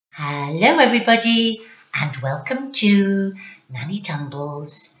Hello everybody and welcome to Nanny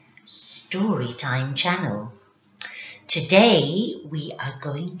Tumble's Storytime channel. Today we are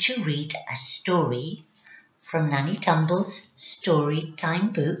going to read a story from Nanny Tumble's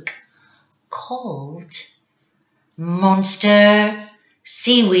Storytime book called Monster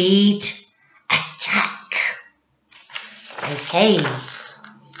Seaweed Attack. Okay,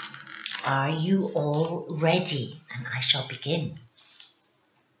 are you all ready? And I shall begin.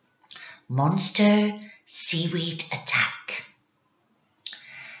 Monster Seaweed Attack.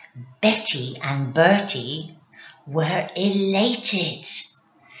 Betty and Bertie were elated.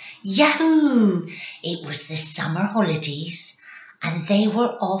 Yahoo! It was the summer holidays and they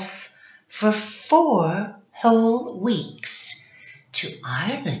were off for 4 whole weeks to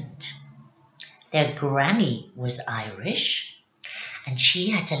Ireland. Their granny was Irish and she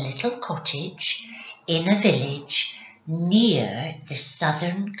had a little cottage in a village near the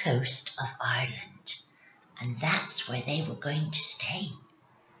southern coast of Ireland, and that's where they were going to stay.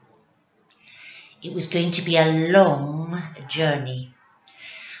 It was going to be a long journey,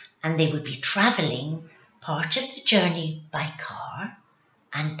 and they would be travelling part of the journey by car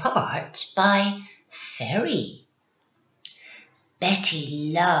and part by ferry.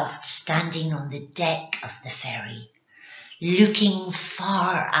 Betty loved standing on the deck of the ferry, looking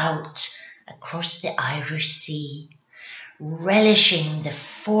far out across the Irish Sea, relishing the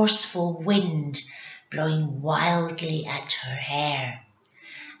forceful wind blowing wildly at her hair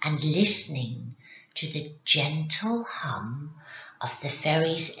and listening to the gentle hum of the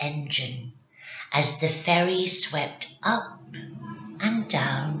ferry's engine as the ferry swept up and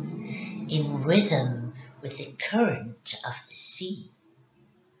down in rhythm with the current of the sea.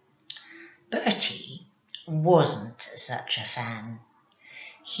 Bertie wasn't such a fan.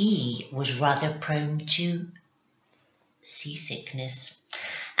 He was rather prone to seasickness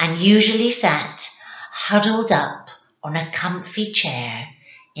and usually sat huddled up on a comfy chair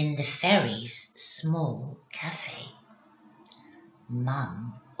in the ferry's small cafe.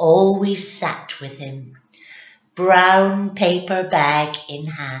 Mum always sat with him, brown paper bag in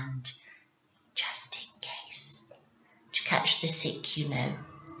hand, just in case, to catch the sick, you know.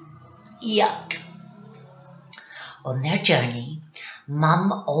 Yuck. On their journey,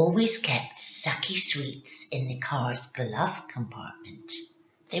 Mum always kept sucky sweets in the car's glove compartment.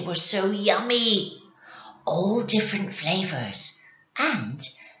 They were so yummy, all different flavours, and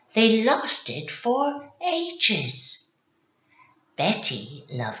they lasted for ages. Betty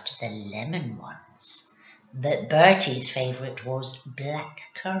loved the lemon ones, but Bertie's favourite was black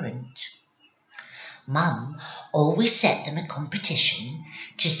currant. Mum always set them a competition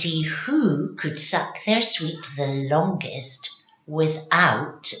to see who could suck their sweet the longest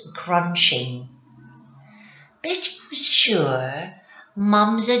without crunching. Betty was sure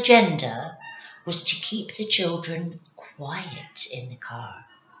Mum's agenda was to keep the children quiet in the car.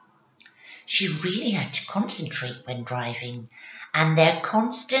 She really had to concentrate when driving, and their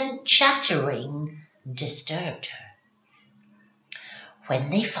constant chattering disturbed her. When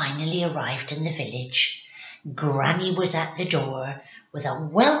they finally arrived in the village, Granny was at the door with a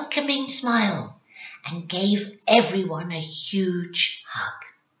welcoming smile and gave everyone a huge hug.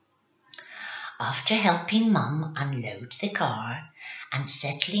 After helping Mum unload the car and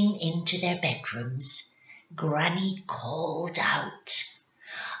settling into their bedrooms, Granny called out,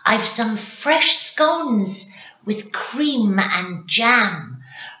 "I've some fresh scones with cream and jam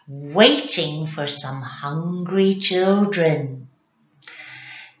waiting for some hungry children."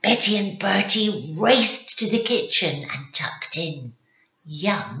 Betty and Bertie raced to the kitchen and tucked in.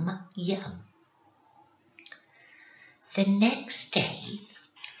 Yum, yum. The next day,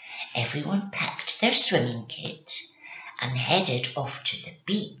 everyone packed their swimming kit and headed off to the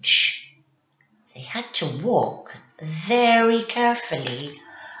beach. They had to walk very carefully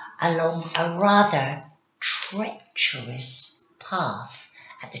along a rather treacherous path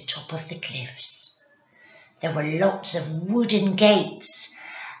at the top of the cliffs. There were lots of wooden gates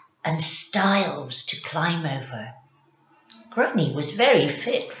and stiles to climb over. Granny was very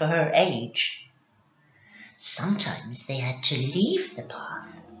fit for her age. Sometimes they had to leave the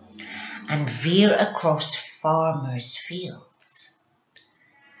path and veer across farmers' fields.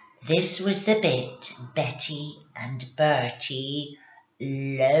 This was the bit Betty and Bertie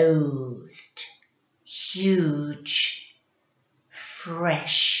loathed. Huge,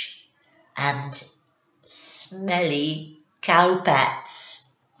 fresh and smelly cowpats.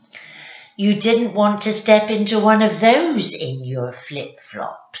 You didn't want to step into one of those in your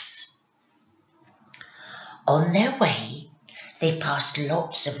flip-flops. On their way, they passed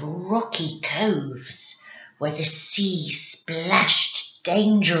lots of rocky coves where the sea splashed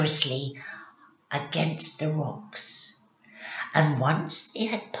dangerously against the rocks. And once they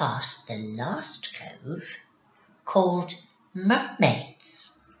had passed the last cove, called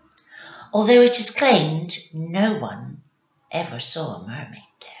Mermaids, although it is claimed no one ever saw a mermaid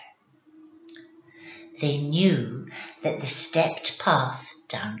there. They knew that the stepped path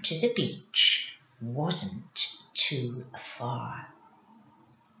down to the beach wasn't too far.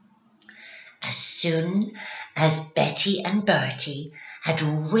 As soon as Betty and Bertie had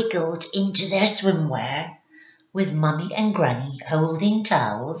wriggled into their swimwear, with Mummy and Granny holding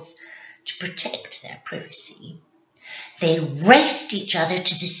towels to protect their privacy, they raced each other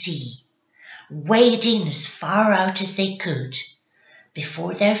to the sea, wading as far out as they could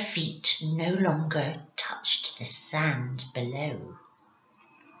before their feet no longer touched the sand below.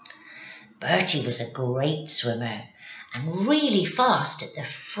 Bertie was a great swimmer and really fast at the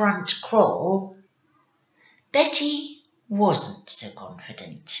front crawl. Betty wasn't so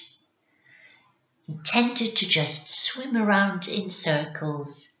confident, intended to just swim around in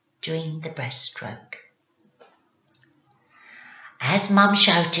circles doing the breaststroke. As Mum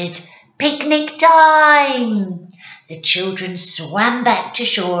shouted, "Picnic time!" the children swam back to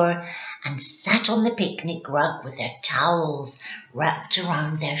shore and sat on the picnic rug with their towels wrapped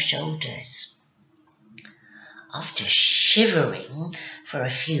around their shoulders. After shivering for a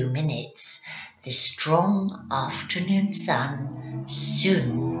few minutes, the strong afternoon sun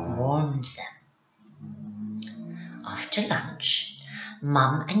soon warmed them. After lunch,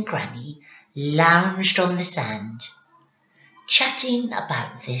 Mum and Granny lounged on the sand, chatting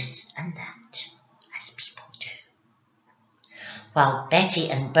about this and that, as people do, while Betty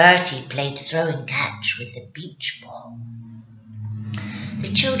and Bertie played throw and catch with the beach ball.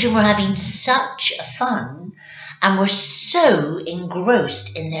 The children were having such fun and were so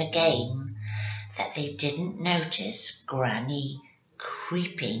engrossed in their game that they didn't notice Granny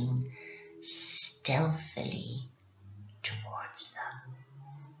creeping stealthily towards them.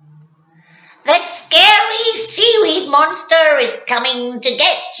 "The scary seaweed monster is coming to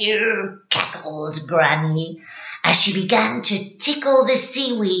get you," cackled Granny as she began to tickle the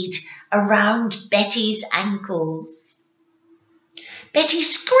seaweed around Betty's ankles. Betty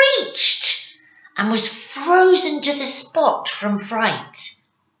screeched and was frozen to the spot from fright.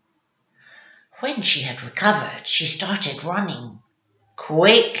 When she had recovered, she started running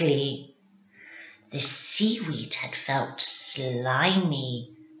quickly. The seaweed had felt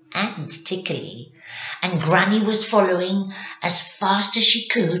slimy and tickly, and Granny was following as fast as she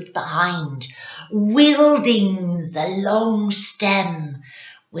could behind, wielding the long stem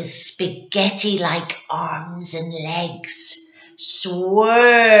with spaghetti-like arms and legs,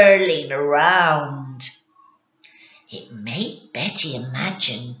 swirling around. It made Betty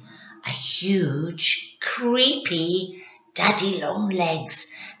imagine a huge, creepy daddy long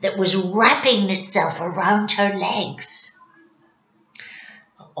legs that was wrapping itself around her legs.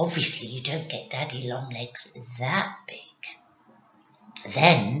 Well, obviously you don't get daddy long legs that big.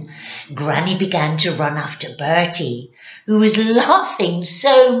 Then Granny began to run after Bertie, who was laughing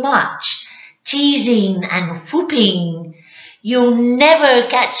so much, teasing and whooping, "You'll never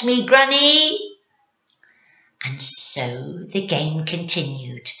catch me, Granny!" And so the game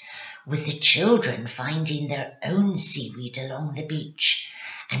continued, with the children finding their own seaweed along the beach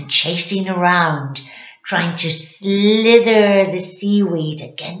and chasing around, trying to slither the seaweed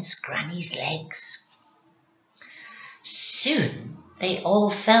against Granny's legs. Soon they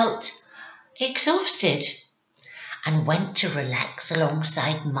all felt exhausted and went to relax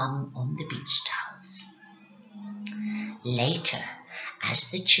alongside Mum on the beach towels. Later, as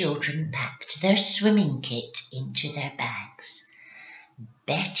the children packed their swimming kit into their bags,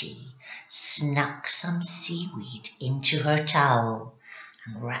 Betty snuck some seaweed into her towel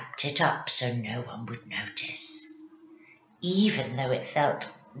and wrapped it up so no one would notice, even though it felt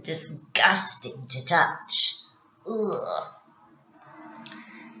disgusting to touch. Ugh.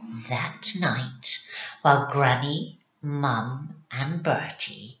 That night, while Granny, Mum and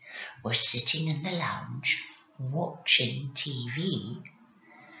Bertie were sitting in the lounge watching TV,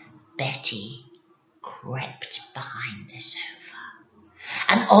 Betty crept behind the sofa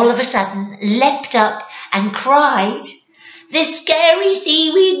and all of a sudden leapt up and cried, "The scary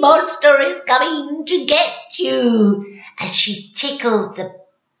seaweed monster is coming to get you," as she tickled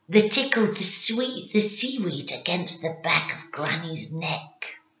the seaweed against the back of Granny's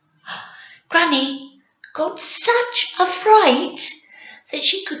neck. Granny got such a fright that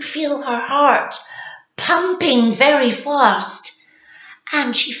she could feel her heart pumping very fast,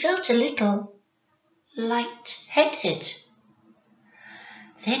 and she felt a little light-headed.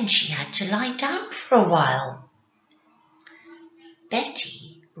 Then she had to lie down for a while.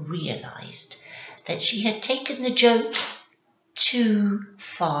 Betty realised that she had taken the joke too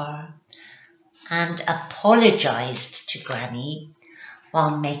far and apologised to Granny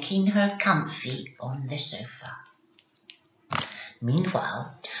while making her comfy on the sofa.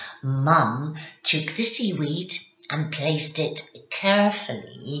 Meanwhile, Mum took the seaweed and placed it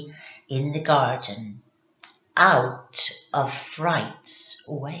carefully in the garden, out of Fright's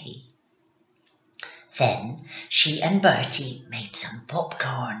way. Then she and Bertie made some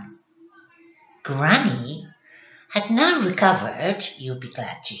popcorn. Granny had now recovered, you'll be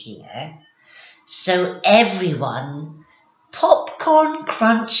glad to hear, so everyone popcorn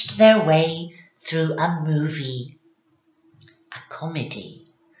crunched their way through a movie, a comedy,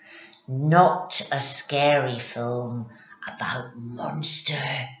 not a scary film about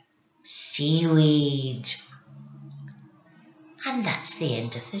monster seaweed. And that's the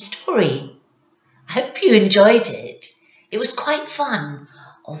end of the story. I hope you enjoyed it. It was quite fun,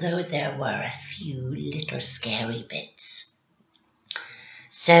 although there were a few little scary bits.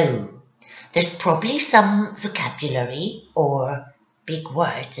 So, there's probably some vocabulary or big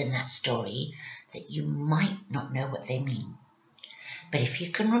words in that story that you might not know what they mean. But if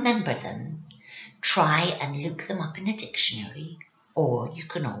you can remember them, try and look them up in a dictionary, or you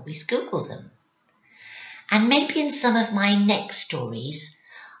can always Google them. And maybe in some of my next stories,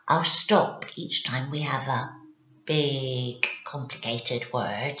 I'll stop each time we have a big, complicated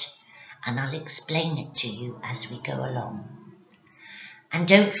word, and I'll explain it to you as we go along. And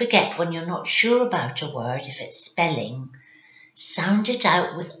don't forget, when you're not sure about a word, if it's spelling, sound it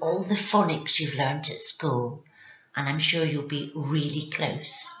out with all the phonics you've learnt at school, and I'm sure you'll be really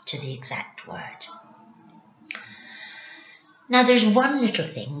close to the exact word. Now, there's one little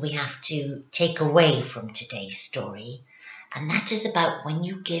thing we have to take away from today's story, and that is about when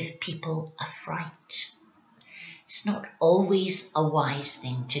you give people a fright. It's not always a wise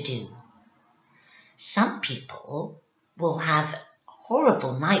thing to do. Some people will have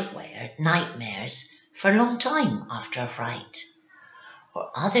horrible nightmares for a long time after a fright. Or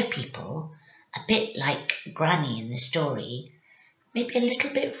other people, a bit like Granny in the story, maybe a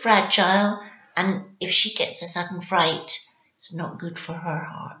little bit fragile, and if she gets a sudden fright, it's not good for her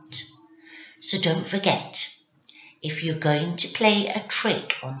heart. So don't forget, if you're going to play a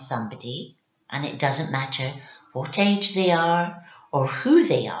trick on somebody, and it doesn't matter what age they are or who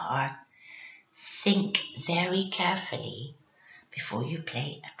they are, think very carefully before you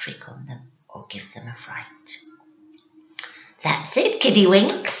play a trick on them or give them a fright. That's it, kiddie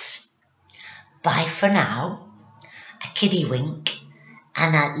winks. Bye for now. A kiddie wink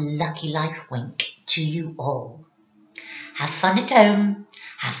and a lucky life wink to you all. Have fun at home,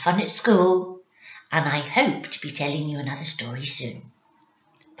 have fun at school, and I hope to be telling you another story soon.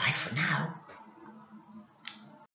 Bye for now.